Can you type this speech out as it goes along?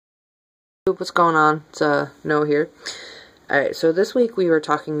What's going on? It's Noah here. Alright, so this week we were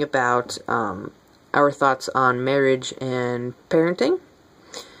talking about our thoughts on marriage and parenting.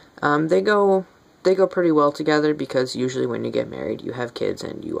 They go pretty well together because usually when you get married you have kids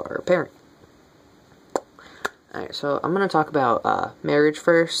and you are a parent. Alright, so I'm going to talk about marriage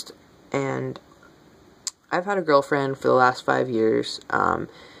first, and I've had a girlfriend for the last 5 years,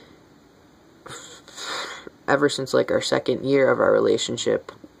 ever since like our second year of our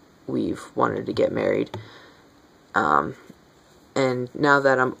relationship. We've wanted to get married, and now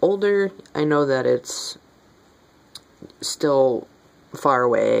that I'm older, I know that it's still far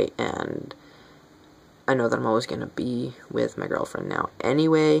away, and I know that I'm always going to be with my girlfriend now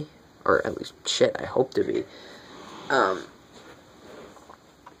anyway, or at least, shit, I hope to be. I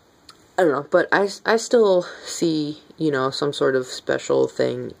don't know, but I still see, some sort of special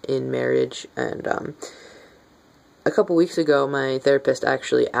thing in marriage, and, a couple weeks ago, my therapist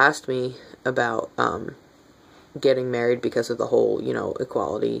actually asked me about, getting married because of the whole,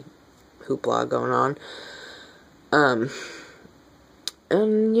 equality hoopla going on. And,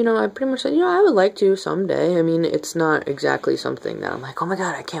 I pretty much said, I would like to someday. I mean, it's not exactly something that I'm like, oh my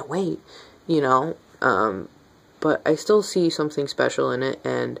god, I can't wait, but I still see something special in it,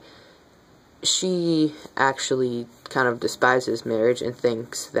 and she actually kind of despises marriage and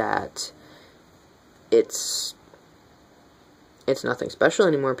thinks that it's nothing special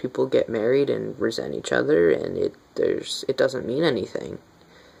anymore. People get married and resent each other, and it doesn't mean anything.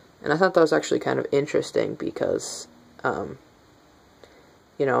 And I thought that was actually kind of interesting because, I'm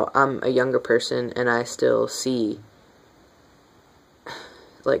a younger person, and I still see,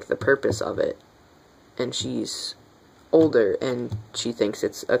 like, the purpose of it. And she's older, and she thinks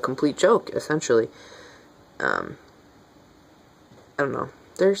it's a complete joke, essentially. I don't know.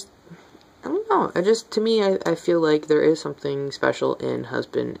 I don't know, to me, I feel like there is something special in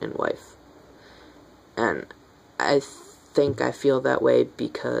husband and wife. And I think I feel that way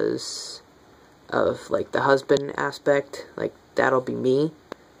because of, like, the husband aspect. Like, that'll be me.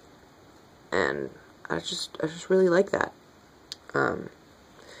 And I just really like that.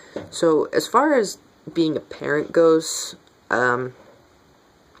 So, as far as being a parent goes, I'm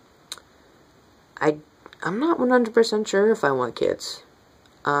not 100% sure if I want kids.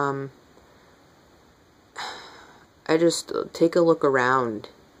 I just take a look around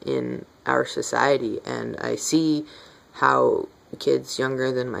in our society, and I see how kids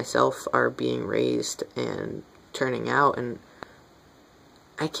younger than myself are being raised and turning out, and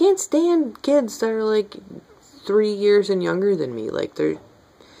I can't stand kids that are like 3 years and younger than me. Like, they're,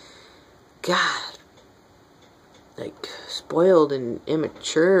 God, like, spoiled and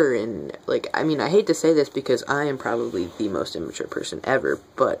immature, and, like, I mean, I hate to say this because I am probably the most immature person ever,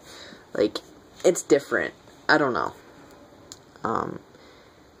 but, like, it's different. I don't know. I'm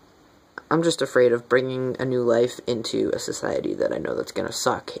just afraid of bringing a new life into a society that I know that's gonna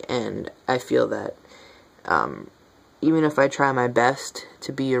suck, and I feel that, even if I try my best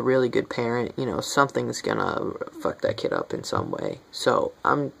to be a really good parent, something's gonna fuck that kid up in some way. So,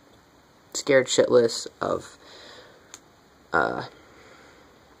 I'm scared shitless of,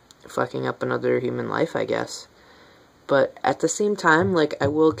 fucking up another human life, I guess. But at the same time, like, I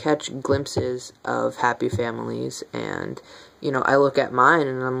will catch glimpses of happy families, and, I look at mine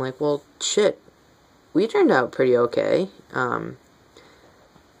and I'm like, well, shit, we turned out pretty okay.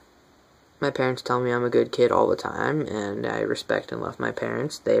 My parents tell me I'm a good kid all the time, and I respect and love my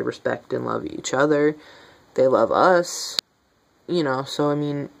parents. They respect and love each other. They love us, so, I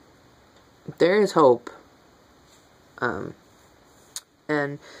mean, there is hope. And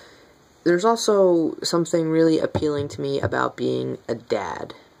there's also something really appealing to me about being a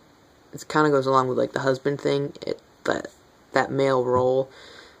dad. It kind of goes along with, like, the husband thing, that male role.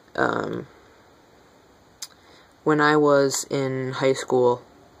 When I was in high school,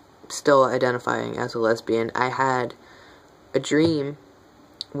 still identifying as a lesbian, I had a dream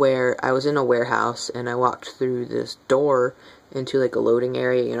where I was in a warehouse, and I walked through this door into, like, a loading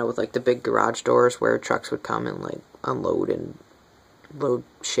area, with, like, the big garage doors where trucks would come and, like, unload and load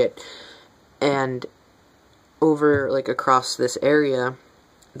shit. And over, like, across this area,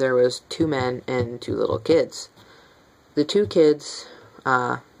 there was 2 men and 2 little kids. The 2 kids,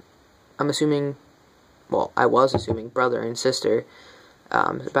 I'm assuming, well, I was assuming, brother and sister,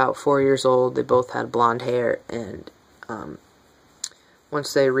 about 4 years old. They both had blonde hair, and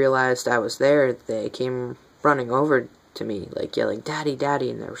once they realized I was there, they came running over to me, like, yelling, "Daddy, Daddy,"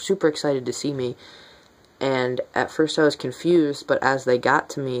 and they were super excited to see me. And at first I was confused, but as they got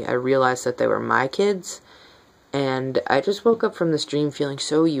to me, I realized that they were my kids, and I just woke up from this dream feeling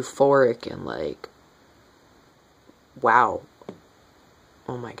so euphoric and like, wow,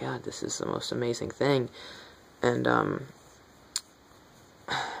 oh my god, this is the most amazing thing. And,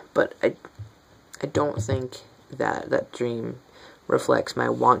 but I don't think that dream reflects my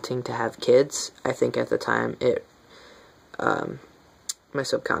wanting to have kids. I think at the time my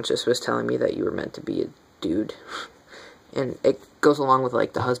subconscious was telling me that you were meant to be a dude. And it goes along with,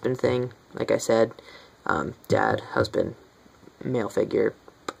 like, the husband thing, like I said. Dad, husband, male figure.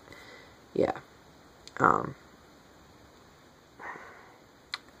 Yeah. I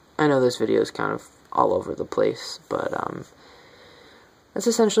know this video is kind of all over the place, but, that's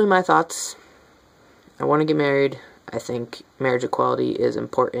essentially my thoughts. I want to get married. I think marriage equality is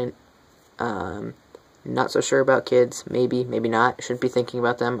important. Not so sure about kids. Maybe, maybe not. Shouldn't be thinking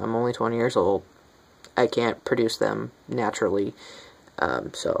about them. I'm only 20 years old. I can't produce them naturally.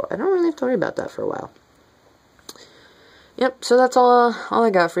 So I don't really have to worry about that for a while. Yep, so that's all I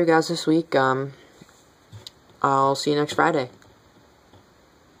got for you guys this week. I'll see you next Friday.